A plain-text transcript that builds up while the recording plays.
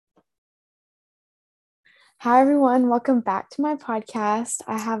Hi, everyone. Welcome back to my podcast.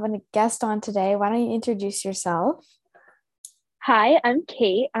 I have a guest on today. Why don't you introduce yourself? Hi, I'm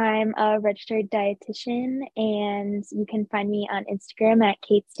Kate. I'm a registered dietitian, and you can find me on Instagram at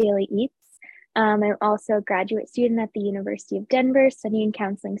Kate's Daily Eats. I'm also a graduate student at the University of Denver, studying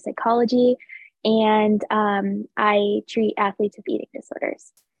counseling psychology, and I treat athletes with eating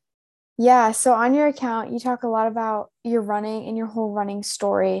disorders. Yeah, so on your account, you talk a lot about your running and your whole running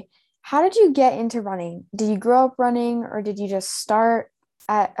story. How did you get into running? Did you grow up running or did you just start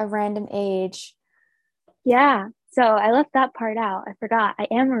at a random age? Yeah, so I left that part out. I forgot. I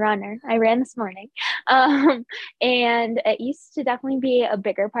am a runner. I ran this morning. Um, and it used to definitely be a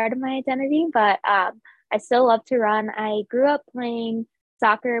bigger part of my identity, but I still love to run. I grew up playing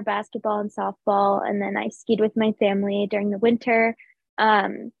soccer, basketball, and softball, and then I skied with my family during the winter.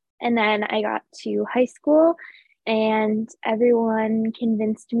 And then I got to high school, and everyone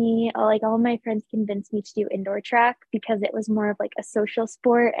convinced me, like all my friends convinced me to do indoor track because it was more of like a social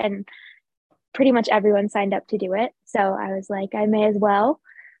sport and pretty much everyone signed up to do it. So I was like, I may as well.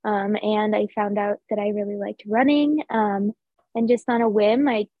 And I found out that I really liked running. And just on a whim,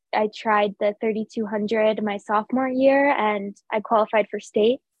 I tried the 3,200 my sophomore year and I qualified for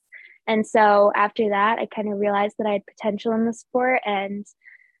state. And so after that, I kind of realized that I had potential in the sport and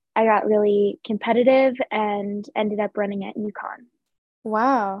I got really competitive and ended up running at UConn.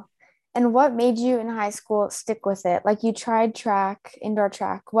 Wow. And what made you in high school stick with it? Like you tried track, indoor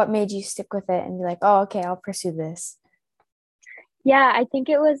track. What made you stick with it and be like, oh, okay, I'll pursue this? Yeah, I think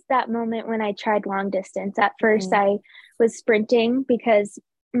it was that moment when I tried long distance. At first, Mm. I was sprinting because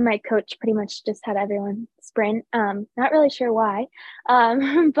my coach pretty much just had everyone sprint. Not really sure why,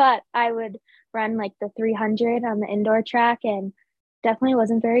 but I would run like the 300 on the indoor track and definitely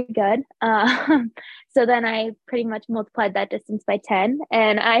wasn't very good. So then I pretty much multiplied that distance by 10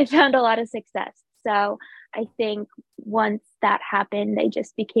 and I found a lot of success. So I think once that happened, I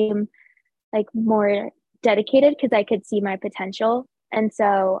just became like more dedicated because I could see my potential. And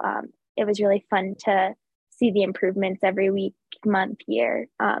so it was really fun to see the improvements every week, month, year.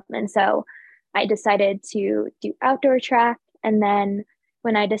 And so I decided to do outdoor track. And then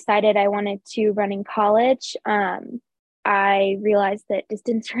when I decided I wanted to run in college, I realized that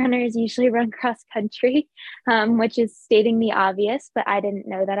distance runners usually run cross country, which is stating the obvious, but I didn't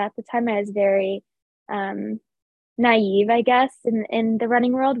know that at the time. I was very um, naive, I guess, in the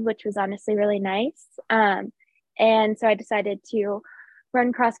running world, which was honestly really nice. And so I decided to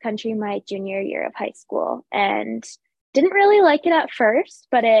run cross country my junior year of high school and didn't really like it at first,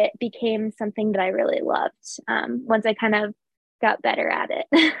 but it became something that I really loved once I kind of got better at it.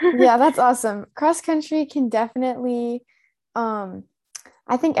 Yeah, that's awesome. Cross country can definitely, um,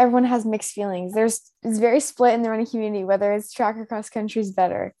 I think everyone has mixed feelings. It's very split in the running community, whether it's track or cross country is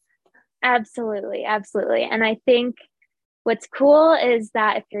better. Absolutely, absolutely. And I think what's cool is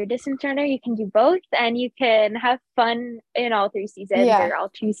that if you're a distance runner, you can do both and you can have fun in all three seasons Yeah, or all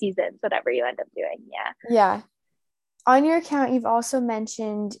two seasons, whatever you end up doing. Yeah. yeah. On your account, you've also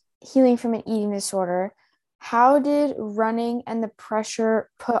mentioned healing from an eating disorder. How did running and the pressure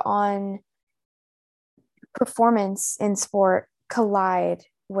put on performance in sport collide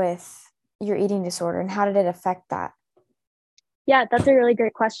with your eating disorder, and how did it affect that? Yeah, that's a really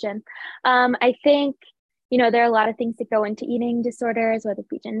great question. I think, there are a lot of things that go into eating disorders, whether it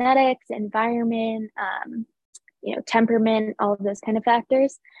be genetics, environment, temperament, all of those kind of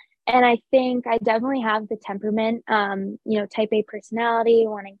factors. And I think I definitely have the temperament, type A personality,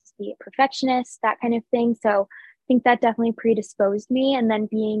 wanting to be a perfectionist, that kind of thing. So I think that definitely predisposed me. And then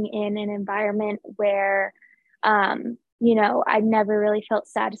being in an environment where, I never really felt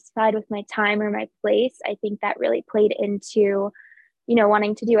satisfied with my time or my place, I think that really played into,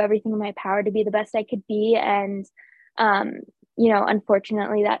 wanting to do everything in my power to be the best I could be. And,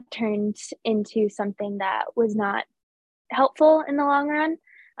 unfortunately, that turned into something that was not helpful in the long run.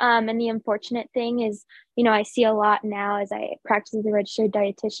 And the unfortunate thing is, I see a lot now as I practice as a registered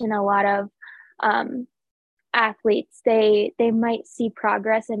dietitian, a lot of um, athletes, they might see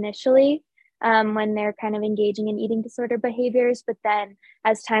progress initially when they're kind of engaging in eating disorder behaviors, but then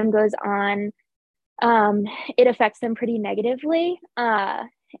as time goes on, um, it affects them pretty negatively.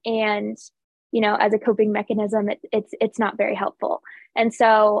 And as a coping mechanism, it's not very helpful. And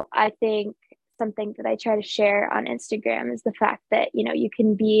so I think something that I try to share on Instagram is the fact that you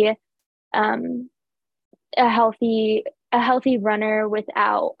can be um, a healthy runner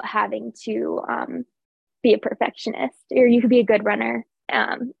without having to be a perfectionist, or you could be a good runner.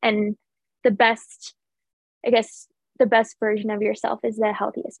 And the best, I guess, the best version of yourself is the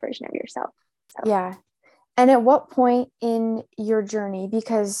healthiest version of yourself. So Yeah. And at what point in your journey,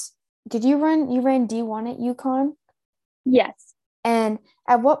 because you ran D1 at UConn? Yes. And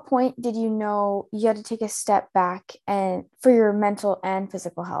at what point did you know you had to take a step back and for your mental and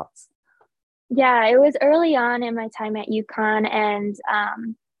physical health? Yeah, it was early on in my time at UConn, and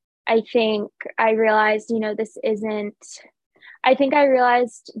I think I realized, this isn't. I think I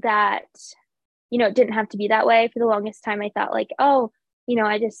realized that, it didn't have to be that way. For the longest time, I thought like, oh,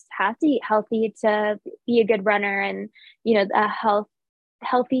 I just have to eat healthy to be a good runner, and the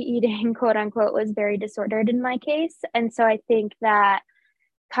healthy eating, quote unquote, was very disordered in my case, and so I think that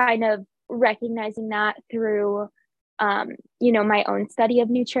kind of recognizing that through my own study of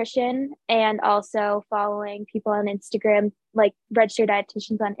nutrition and also following people on Instagram, like registered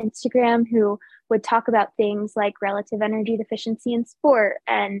dietitians on Instagram who would talk about things like relative energy deficiency in sport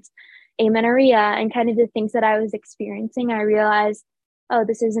and amenorrhea and kind of the things that I was experiencing. I realized, oh,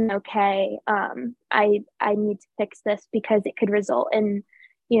 this isn't okay. I need to fix this because it could result in,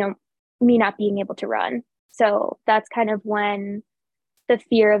 you know, me not being able to run. So that's kind of when the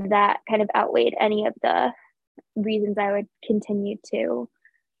fear of that kind of outweighed any of the reasons I would continue to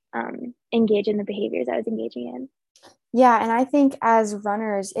engage in the behaviors I was engaging in. Yeah, and I think as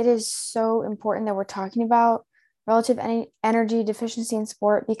runners, it is so important that we're talking about relative energy deficiency in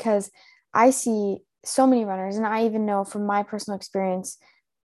sport because I see so many runners, and I even know from my personal experience,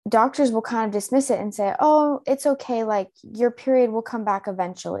 doctors will kind of dismiss it and say, oh, it's okay, like your period will come back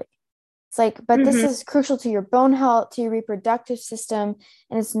eventually. It's like, but this Mm-hmm. is crucial to your bone health, to your reproductive system,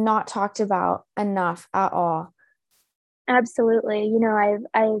 and it's not talked about enough at all. Absolutely.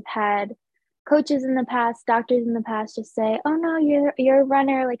 I've had coaches in the past, doctors in the past just say, "Oh no, you're a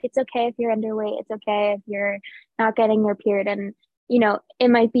runner. Like it's okay if you're underweight. It's okay if you're not getting your period." And it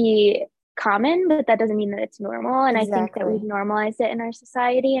might be common, but that doesn't mean that it's normal. And I think that we've Exactly. normalized it in our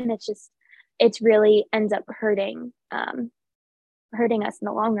society, and it's really ends up hurting us in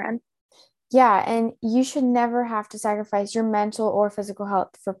the long run. Yeah, and you should never have to sacrifice your mental or physical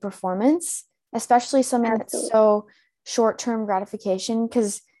health for performance, especially something that's Absolutely. so short-term gratification.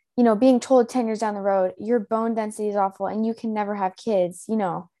 Because, being told 10 years down the road, your bone density is awful and you can never have kids, that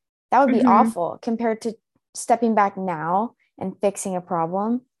would be Mm-hmm. awful compared to stepping back now and fixing a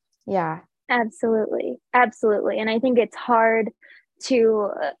problem. Yeah. Absolutely. Absolutely. And I think it's hard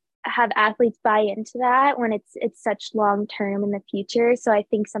to have athletes buy into that when it's such long term in the future. So I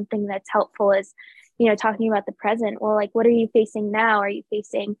think something that's helpful is, talking about the present. Well, like what are you facing now? Are you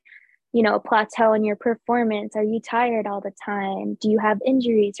facing, a plateau in your performance? Are you tired all the time? Do you have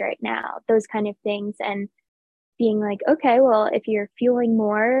injuries right now? Those kind of things. And being like, okay, well, if you're fueling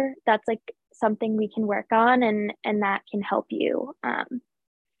more, that's like something we can work on and that can help you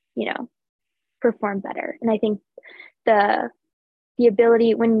you know, perform better. And I think the the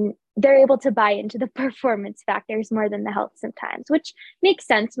ability when they're able to buy into the performance factors more than the health sometimes, which makes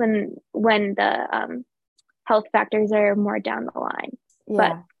sense when the health factors are more down the line, but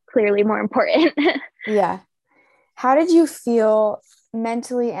Yeah. clearly more important. Yeah. How did you feel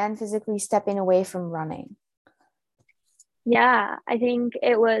mentally and physically stepping away from running? Yeah, I think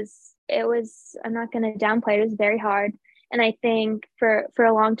it was I'm not going to downplay it. It was very hard, and I think for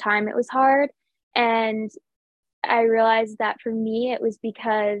a long time it was hard, and I realized that for me it was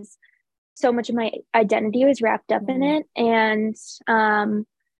because so much of my identity was wrapped up in Mm, it. And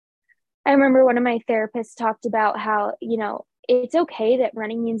I remember one of my therapists talked about how, it's okay that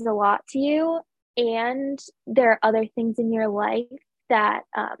running means a lot to you. And there are other things in your life that,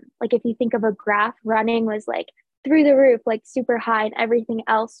 like, if you think of a graph, running was like through the roof, like super high, and everything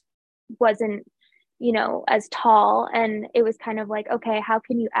else wasn't, as tall. And it was kind of like, okay, how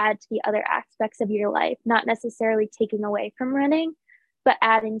can you add to the other aspects of your life? Not necessarily taking away from running, but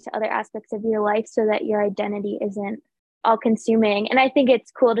adding to other aspects of your life so that your identity isn't all consuming. And I think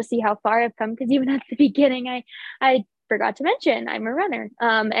it's cool to see how far I've come because even at the beginning, I forgot to mention I'm a runner.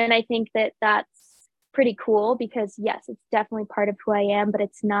 And I think that that's pretty cool because yes, it's definitely part of who I am, but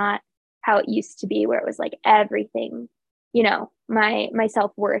it's not how it used to be where it was like everything, my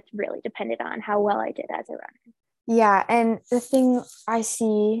self-worth really depended on how well I did as a runner. yeah, and the thing I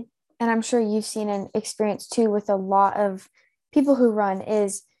see, and I'm sure you've seen and experienced too with a lot of people who run,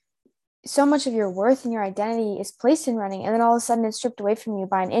 is so much of your worth and your identity is placed in running, and then all of a sudden it's stripped away from you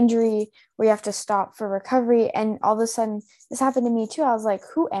by an injury where you have to stop for recovery. And all of a sudden, this happened to me too. I was like,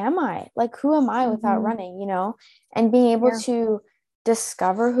 who am I? Like, who am I without Mm-hmm. running, And being able Yeah. to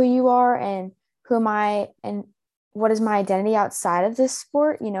discover who you are and who am I and what is my identity outside of this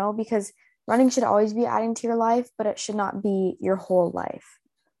sport, because running should always be adding to your life, but it should not be your whole life.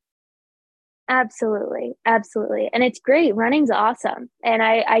 Absolutely. Absolutely. And it's great. Running's awesome. And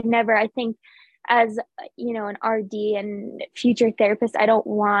I think as an RD and future therapist, I don't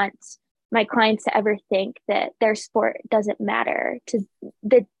want my clients to ever think that their sport doesn't matter, to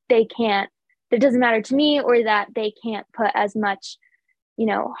that they can't, that doesn't matter to me, or that they can't put as much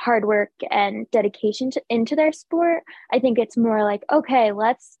hard work and dedication into their sport. I think it's more like, okay,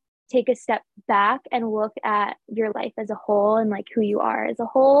 let's take a step back and look at your life as a whole and like who you are as a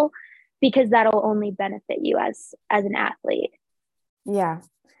whole, because that'll only benefit you as an athlete. Yeah.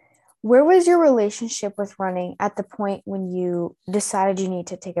 Where was your relationship with running at the point when you decided you need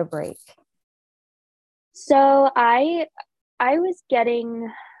to take a break? So I was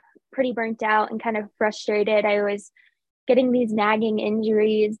getting pretty burnt out and kind of frustrated. I was getting these nagging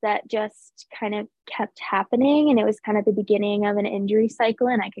injuries that just kind of kept happening. And it was kind of the beginning of an injury cycle,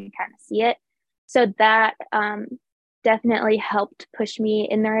 and I could kind of see it. So that definitely helped push me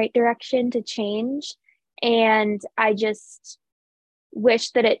in the right direction to change. And I just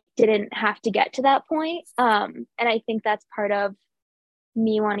wish that it didn't have to get to that point. And I think that's part of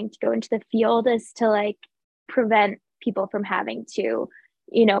me wanting to go into the field, is to like prevent people from having to,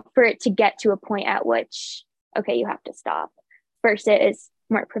 for it to get to a point at which, okay, you have to stop. First, it is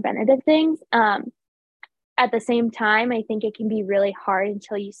more preventative things. At the same time, I think it can be really hard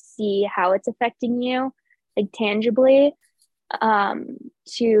until you see how it's affecting you, like tangibly,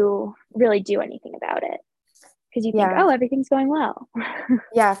 to really do anything about it. Because you think, Yeah. oh, everything's going well.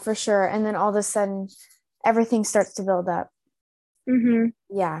 Yeah, for sure. And then all of a sudden, everything starts to build up. Mm-hmm.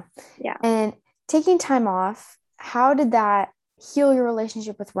 Yeah. Yeah. And taking time off, how did that heal your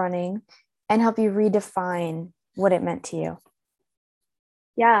relationship with running and help you redefine what it meant to you?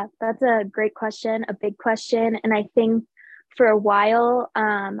 Yeah, that's a great question, a big question. And I think for a while,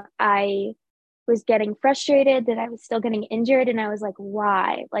 I was getting frustrated that I was still getting injured. And I was like,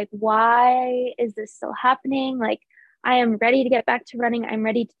 why? Like, why is this still happening? Like, I am ready to get back to running. I'm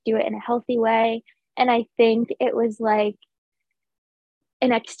ready to do it in a healthy way. And I think it was like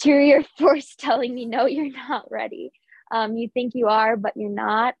an exterior force telling me, no, you're not ready. You think you are, but you're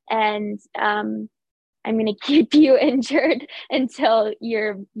not. And I'm going to keep you injured until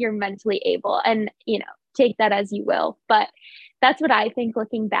you're mentally able, and take that as you will. But that's what I think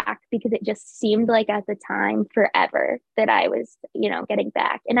looking back, because it just seemed like at the time forever that I was getting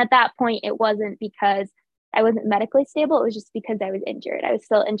back. And at that point it wasn't because I wasn't medically stable, it was just because I was injured. I was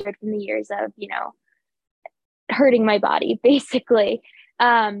still injured from the years of hurting my body basically,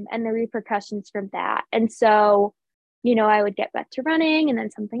 and the repercussions from that. And so I would get back to running, and then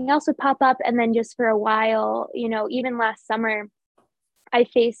something else would pop up. And then just for a while, even last summer, I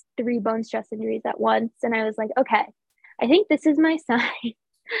faced 3 bone stress injuries at once. And I was like, okay, I think this is my sign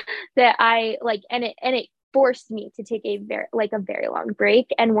that I like, and it forced me to take a very long break,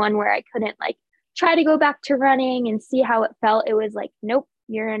 and one where I couldn't like try to go back to running and see how it felt. It was like, nope,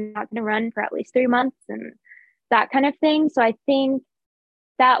 you're not going to run for at least 3 months, and that kind of thing. So I think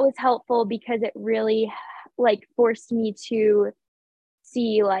that was helpful, because it really like forced me to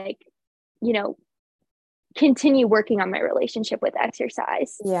see like you know continue working on my relationship with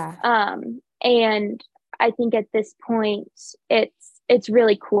exercise. Yeah. And I think at this point it's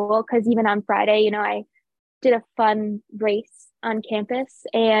really cool, because even on Friday, I did a fun race on campus,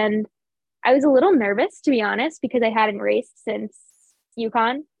 and I was a little nervous, to be honest, because I hadn't raced since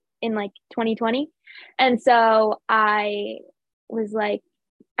UConn in like 2020. And so I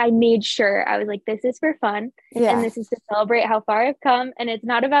made sure, I was like, this is for fun, and Yeah. this is to celebrate how far I've come, and it's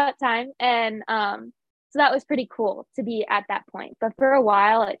not about time. And so that was pretty cool to be at that point. But for a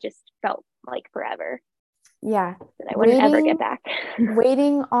while, it just felt like forever Yeah. that I wouldn't ever get Waiting, back.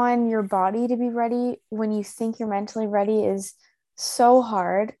 waiting on your body to be ready when you think you're mentally ready is so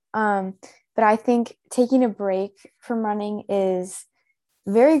hard. But I think taking a break from running is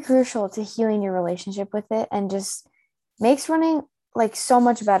very crucial to healing your relationship with it, and just makes running like so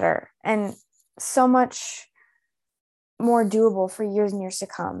much better and so much more doable for years and years to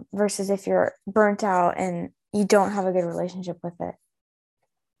come versus if you're burnt out and you don't have a good relationship with it.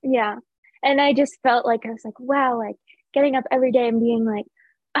 Yeah. And I just felt like, I was like, wow, like getting up every day and being like,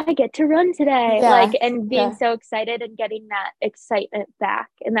 I get to run today, like, Yeah. and being Yeah. so excited and getting that excitement back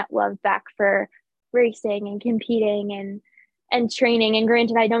and that love back for racing and competing and training. And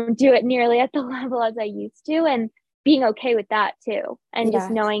granted, I don't do it nearly at the level as I used to, and being okay with that too. And just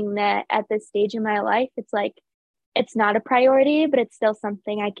Yeah. knowing that at this stage in my life, it's like, it's not a priority, but it's still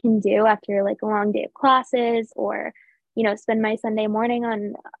something I can do after like a long day of classes, or spend my Sunday morning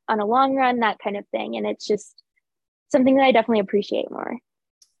on a long run, that kind of thing. And it's just something that I definitely appreciate more.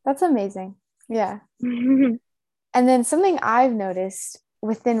 That's amazing. Yeah. And then something I've noticed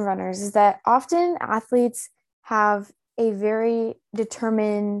within runners is that often athletes have a very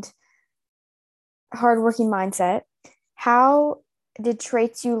determined hardworking mindset. How did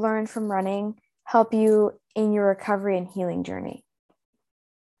traits you learned from running help you in your recovery and healing journey?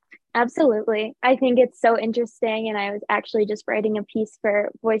 Absolutely. I think it's so interesting. And I was actually just writing a piece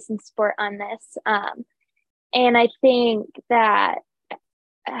for Voice in Sport on this. And I think that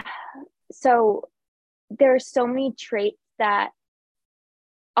uh, so there are so many traits that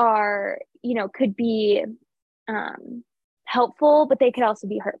are, could be um, helpful, but they could also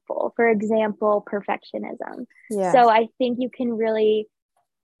be hurtful. For example, perfectionism. Yeah. So I think you can really,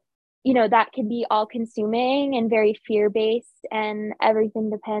 that can be all consuming and very fear based, and everything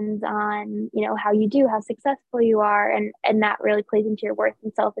depends on, how you do, how successful you are, and that really plays into your worth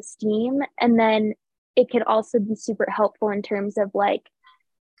and self esteem. And then it can also be super helpful in terms of like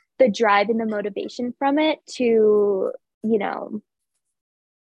the drive and the motivation from it to, you know,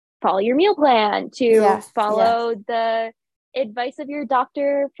 follow your meal plan, to Yeah. Yeah. follow the advice of your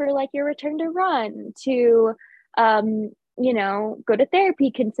doctor for like your return to run, to go to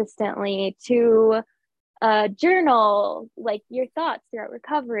therapy consistently, to journal like your thoughts throughout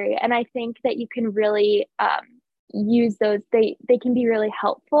recovery. And I think that you can really use those. They can be really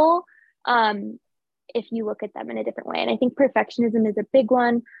helpful um, if you look at them in a different way. And I think perfectionism is a big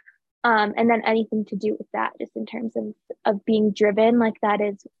one. And then anything to do with that, just in terms of being driven, like that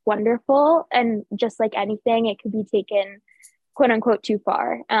is wonderful. And just like anything, it could be taken quote unquote too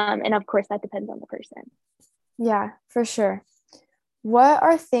far. And of course, that depends on the person. Yeah, for sure. What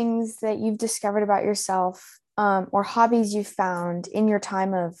are things that you've discovered about yourself, or hobbies you found in your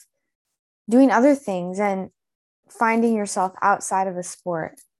time of doing other things and finding yourself outside of the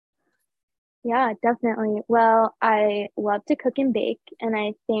sport? Yeah, definitely. Well, I love to cook and bake, and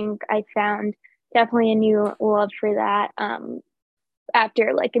I think I found definitely a new love for that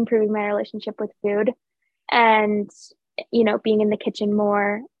after like improving my relationship with food and being in the kitchen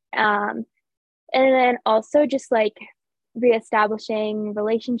more. Um, and then also just like reestablishing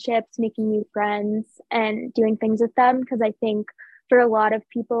relationships, making new friends, and doing things with them. Because I think for a lot of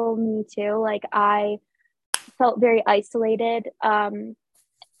people, me too, like I felt very isolated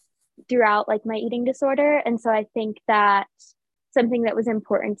throughout like my eating disorder. And so I think that something that was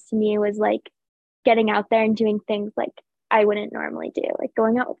important to me was like getting out there and doing things like I wouldn't normally do, like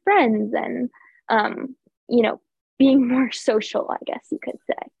going out with friends and, um, you know, being more social, I guess you could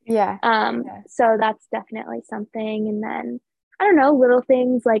say. Yeah. So that's definitely something. And then I don't know, little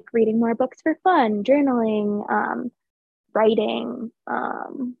things like reading more books for fun, journaling, writing,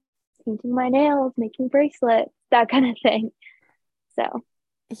 painting my nails, making bracelets, that kind of thing. So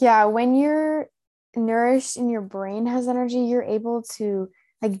Yeah, when you're nourished and your brain has energy, you're able to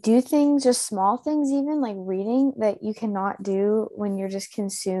like do things, just small things, even like reading that you cannot do when you're just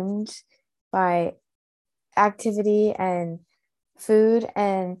consumed by activity and food.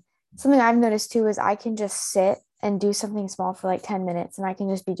 And something I've noticed too is I can just sit and do something small for like 10 minutes and I can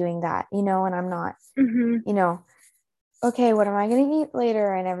just be doing that, and I'm not, mhm. you know, okay, what am I going to eat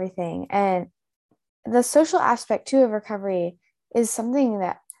later and everything. And the social aspect too of recovery is something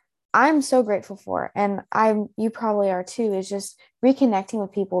that I'm so grateful for. And you probably are too, is just reconnecting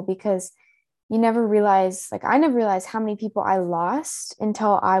with people because you never realize, like, I never realized how many people I lost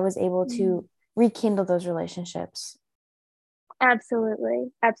until I was able to rekindle those relationships.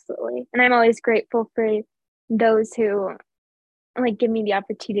 Absolutely. Absolutely. And I'm always grateful for those who like give me the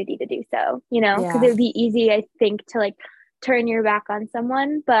opportunity to do so, because it Yeah. would be easy, I think, to like turn your back on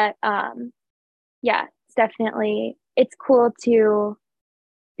someone. But yeah, it's cool to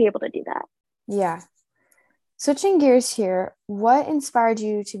be able to do that. Yeah. Switching gears here, what inspired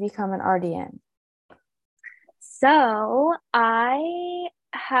you to become an RDN? So I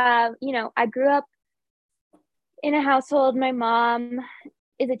grew up in a household. My mom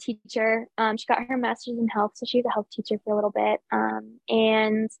is a teacher. She got her master's in health, so she was a health teacher for a little bit.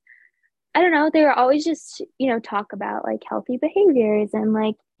 And I don't know, they were always just, talk about like healthy behaviors and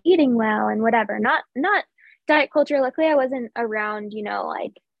like eating well and whatever. Not diet culture. Luckily, I wasn't around,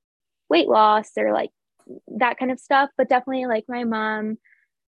 like weight loss or like that kind of stuff, but definitely like my mom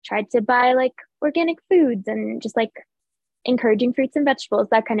tried to buy like organic foods and just like encouraging fruits and vegetables,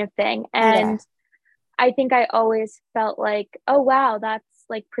 that kind of thing. Yeah. And I think I always felt like, oh wow, that's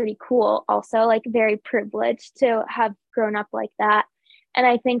like pretty cool. Also, like very privileged to have grown up like that. And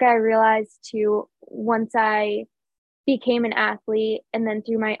I think I realized too, once I became an athlete and then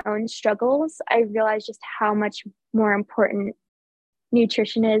through my own struggles, I realized just how much more important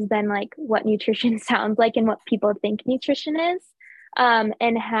nutrition is than like what nutrition sounds like and what people think nutrition is.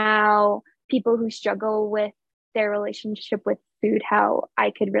 And how people who struggle with their relationship with food, how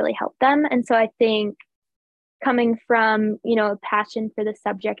I could really help them. And so I think coming from, a passion for the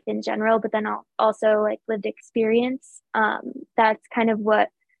subject in general, but then also like lived experience. That's kind of what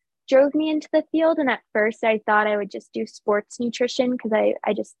drove me into the field. And at first I thought I would just do sports nutrition because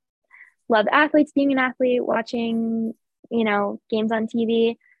I just love athletes, being an athlete, watching, games on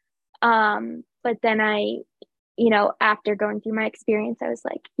TV. But then after going through my experience, I was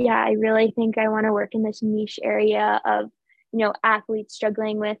like, yeah, I really think I want to work in this niche area of, athletes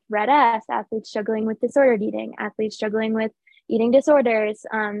struggling with red S, athletes struggling with disordered eating, athletes struggling with eating disorders,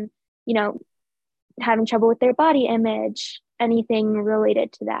 you know, having trouble with their body image, anything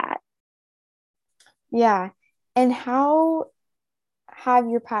related to that. Yeah. And how have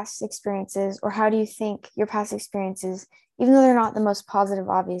your past experiences, or how do you think your past experiences, even though they're not the most positive,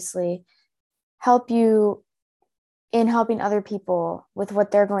 obviously, help you in helping other people with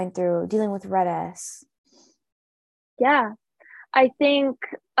what they're going through, dealing with red S? Yeah. I think,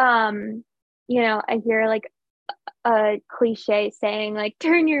 I hear like a cliche saying like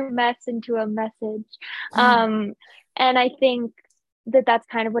turn your mess into a message. Um, and I think that that's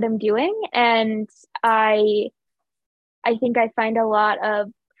kind of what I'm doing. And I I think I find a lot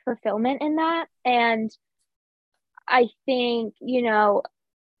of fulfillment in that. And I think,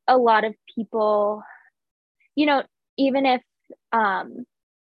 a lot of people, you know, even if um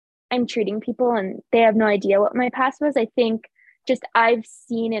I'm treating people and they have no idea what my past was, I think just I've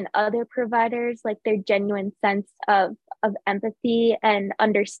seen in other providers like their genuine sense of empathy and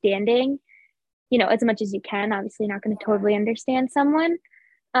understanding, as much as you can. Obviously not going to totally understand someone.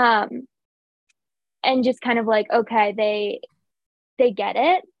 Um and just kind of like, okay, they get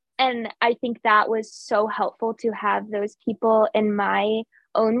it. And I think that was so helpful to have those people in my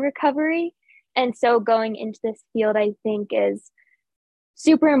own recovery. And so going into this field, I think is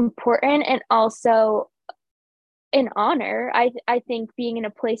super important, and also an honor. I think being in a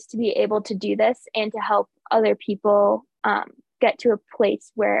place to be able to do this and to help other people get to a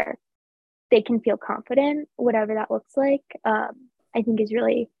place where they can feel confident, whatever that looks like, I think is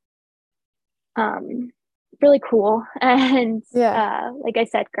really, really cool and, Yeah. like I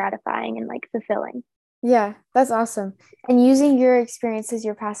said, gratifying and like fulfilling. Yeah, that's awesome. And using your experiences,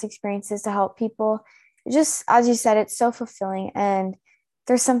 your past experiences to help people, just as you said, it's so fulfilling. And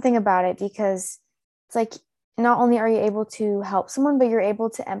there's something about it because it's like not only are you able to help someone, but you're able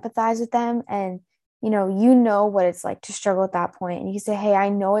to empathize with them. And, you know what it's like to struggle at that point. And you can say, hey, I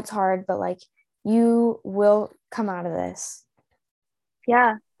know it's hard, but like you will come out of this.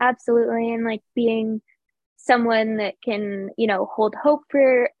 Yeah, absolutely. And like being someone that can, hold hope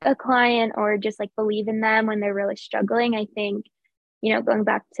for a client or just like believe in them when they're really struggling. I think, going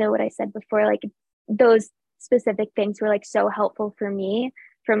back to what I said before, like those specific things were like so helpful for me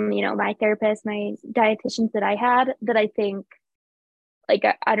from, my therapist, my dietitians that I had, that I think like,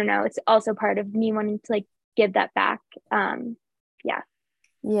 I don't know, it's also part of me wanting to like give that back. Yeah.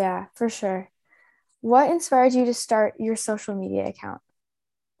 Yeah, for sure. What inspired you to start your social media account?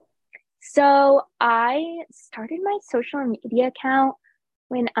 So I started my social media account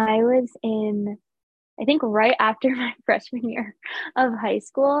when I was in, I think right after my freshman year of high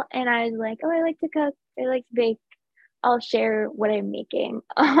school. And I was like, oh, I like to cook, I like to bake, I'll share what I'm making.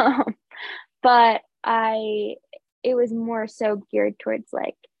 But it was more so geared towards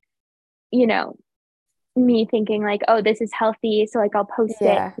like, you know, me thinking like, oh, this is healthy. So like I'll post it.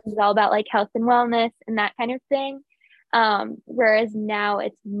 Yeah. It's all about like health and wellness and that kind of thing. Whereas now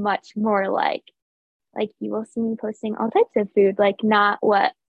it's much more like you will see me posting all types of food, like not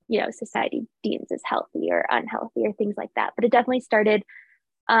what, society deems as healthy or unhealthy or things like that. But it definitely started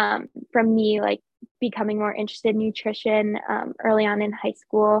from me like becoming more interested in nutrition early on in high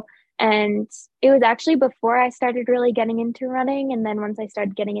school. And it was actually before I started really getting into running. And then once I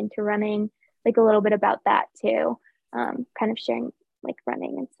started getting into running, like a little bit about that too, kind of sharing like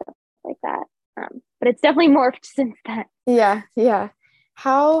running and stuff like that. But it's definitely morphed since then. Yeah, yeah.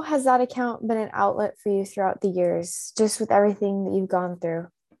 How has that account been an outlet for you throughout the years, just with everything that you've gone through?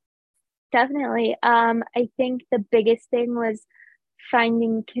 Definitely. I think the biggest thing was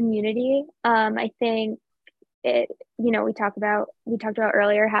finding community. I think it, we talked about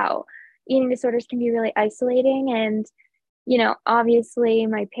earlier how eating disorders can be really isolating. And, obviously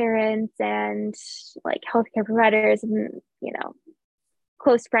my parents and like healthcare providers and,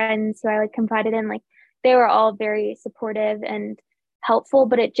 close friends who I like confided in, like they were all very supportive and helpful,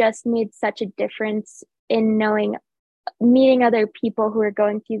 but it just made such a difference in meeting other people who are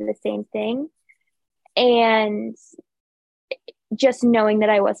going through the same thing, and just knowing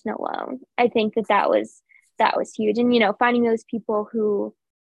that I wasn't alone. I think that was huge. And finding those people who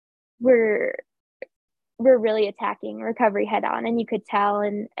were really attacking recovery head on, and you could tell,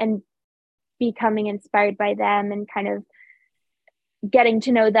 and becoming inspired by them and kind of getting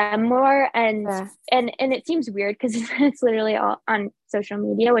to know them more. And Yeah. and it seems weird because it's literally all on social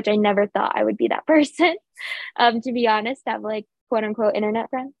media, which I never thought I would be that person. To be honest, have like quote unquote internet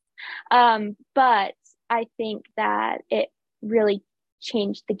friends. But I think that it really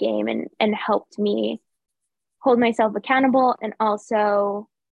changed the game and helped me hold myself accountable and also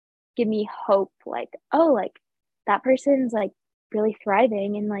give me hope, like, oh, like that person's like really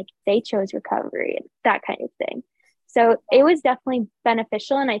thriving and like they chose recovery and that kind of thing. So it was definitely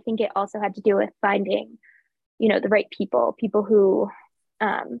beneficial. And I think it also had to do with finding, the right people who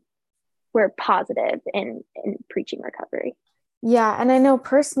um, were positive in preaching recovery. Yeah, and I know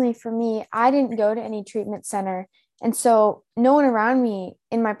personally for me, I didn't go to any treatment center. And so no one around me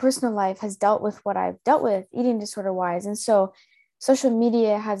in my personal life has dealt with what I've dealt with eating disorder wise. And so social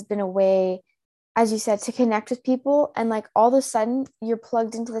media has been a way, as you said, to connect with people. And like all of a sudden, you're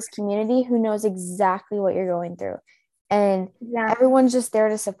plugged into this community who knows exactly what you're going through. And Yeah, everyone's just there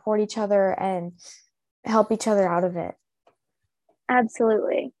to support each other and help each other out of it.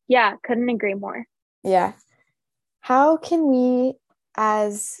 absolutely. Yeah, couldn't agree more. Yeah. How can we,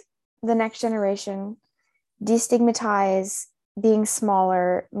 as the next generation, destigmatize being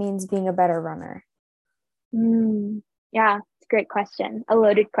smaller means being a better runner? Yeah, it's a great question, a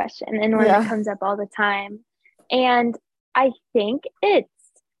loaded question, and one that Yeah. comes up all the time. And I think it's,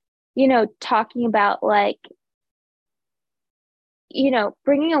 talking about like,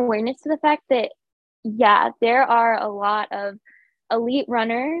 bringing awareness to the fact that, yeah, there are a lot of elite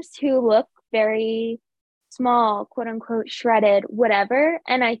runners who look very small, quote unquote, shredded, whatever.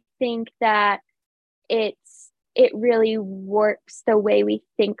 And I think that it really warps the way we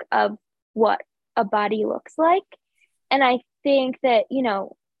think of what a body looks like. And I think that,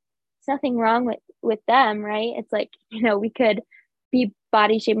 it's nothing wrong with them, right? It's like, we could be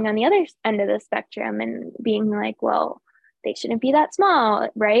body shaming on the other end of the spectrum and being like, well, they shouldn't be that small,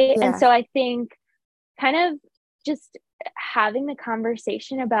 right? And Yeah. so I think kind of just having the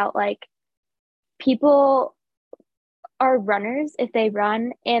conversation about like people are runners if they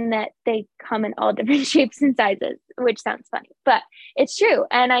run and that they come in all different shapes and sizes, which sounds funny, but it's true.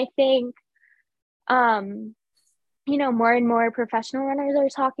 And I think um more and more professional runners are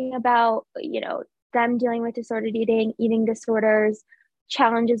talking about, them dealing with disordered eating, eating disorders,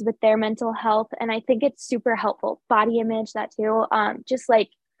 challenges with their mental health. And I think it's super helpful. Body image, that too. Just like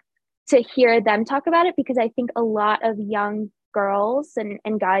to hear them talk about it, because I think a lot of young girls and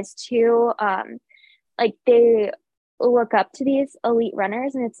guys too, like they look up to these elite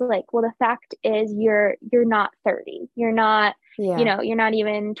runners and it's like, well, the fact is you're not 30, you're not, Yeah. you're not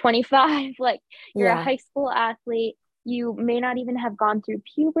even 25, like you're a Yeah. high school athlete, you may not even have gone through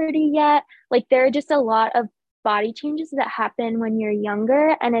puberty yet. Like there are just a lot of body changes that happen when you're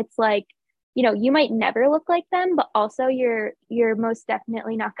younger, and it's like, you might never look like them, but also you're most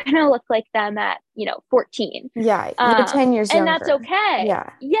definitely not going to look like them at 14. Yeah. You're 10 years And that's younger. okay.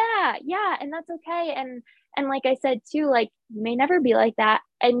 Yeah. Yeah, and that's okay. And like I said too, like you may never be like that,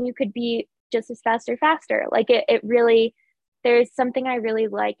 and you could be just as fast or faster. Like it really, there's something I really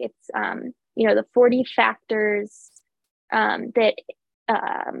like. It's the 40 factors that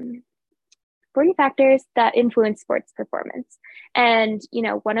um 40 factors that influence sports performance. And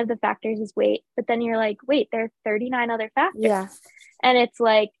one of the factors is weight, but then you're like, wait, there are 39 other factors. Yeah. And it's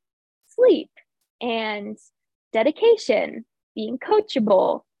like sleep and dedication, being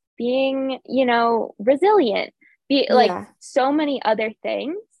coachable, being, resilient, be like Yeah. so many other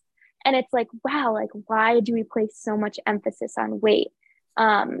things. And it's like, wow, like why do we place so much emphasis on weight?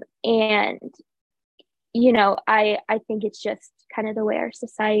 And I think it's just kind of the way our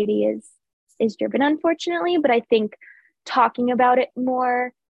society is driven, unfortunately. But I think talking about it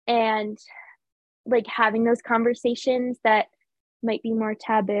more and like having those conversations that might be more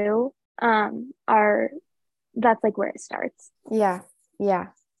taboo are that's like where it starts. Yeah. Yeah.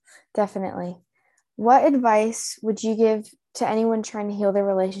 Definitely. What advice would you give to anyone trying to heal their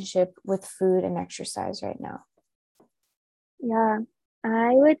relationship with food and exercise right now? Yeah,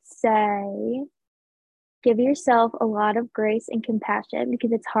 I would say give yourself a lot of grace and compassion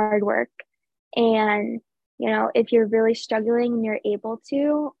because it's hard work. And, if you're really struggling and you're able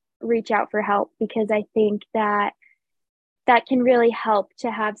to, reach out for help, because I think that that can really help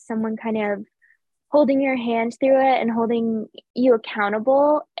to have someone kind of holding your hand through it and holding you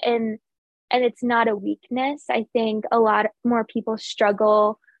accountable. And it's not a weakness. I think a lot more people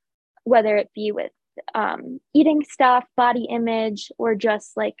struggle, whether it be with eating stuff, body image, or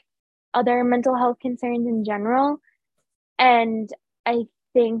just like other mental health concerns in general. And I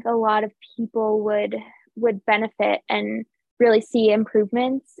think a lot of people would benefit and really see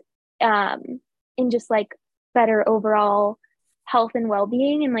improvements um, in just like better overall health and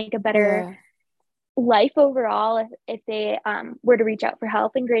well-being and like a better Yeah. life overall if they were to reach out for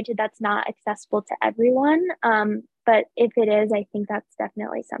help. And granted, that's not accessible to everyone. But if it is, I think that's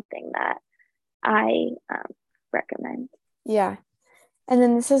definitely something that I recommend. Yeah. And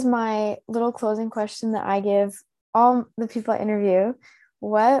then this is my little closing question that I give all the people I interview.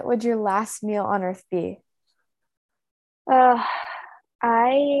 What would your last meal on earth be? Uh,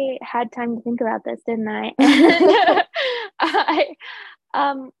 I had time to think about this, didn't I? And I,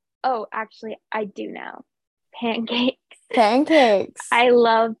 oh, actually, I do now. Pancakes. Pancakes. I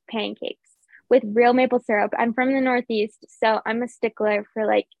love pancakes with real maple syrup. I'm from the Northeast, so I'm a stickler for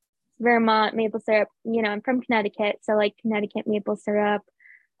like Vermont maple syrup. I'm from Connecticut, so like Connecticut maple syrup.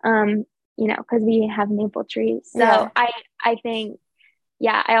 Um, because we have maple trees. So Yeah. I think,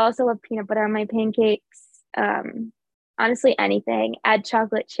 yeah, I also love peanut butter on my pancakes. Honestly, anything. Add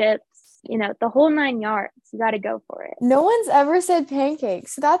chocolate chips. The whole 9 yards. You got to go for it. No one's ever said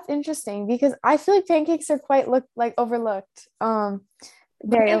pancakes. So that's interesting because I feel like pancakes are quite overlooked. But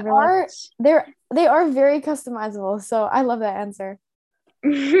Very overlooked. they are very customizable. So I love that answer.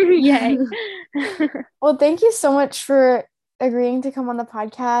 Yay. Well, thank you so much for agreeing to come on the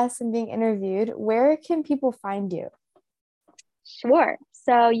podcast and being interviewed. Where can people find you? Sure.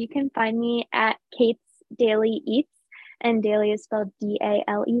 So you can find me at Kate's Daily Eats, and Daily is spelled Daley.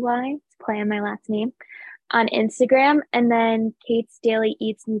 It's play on my last name on Instagram, and then Kate's Daily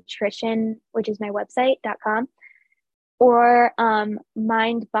Eats Nutrition, which is my website.com, or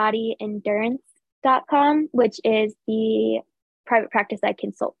mindbodyendurance.com, which is the private practice I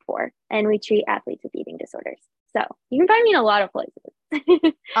consult for, and we treat athletes with eating disorders. So you can find me in a lot of places.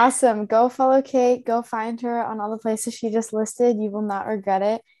 Awesome. Go follow Kate. Go find her on all the places she just listed. You will not regret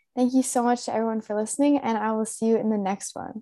it. Thank you so much to everyone for listening, and I will see you in the next one.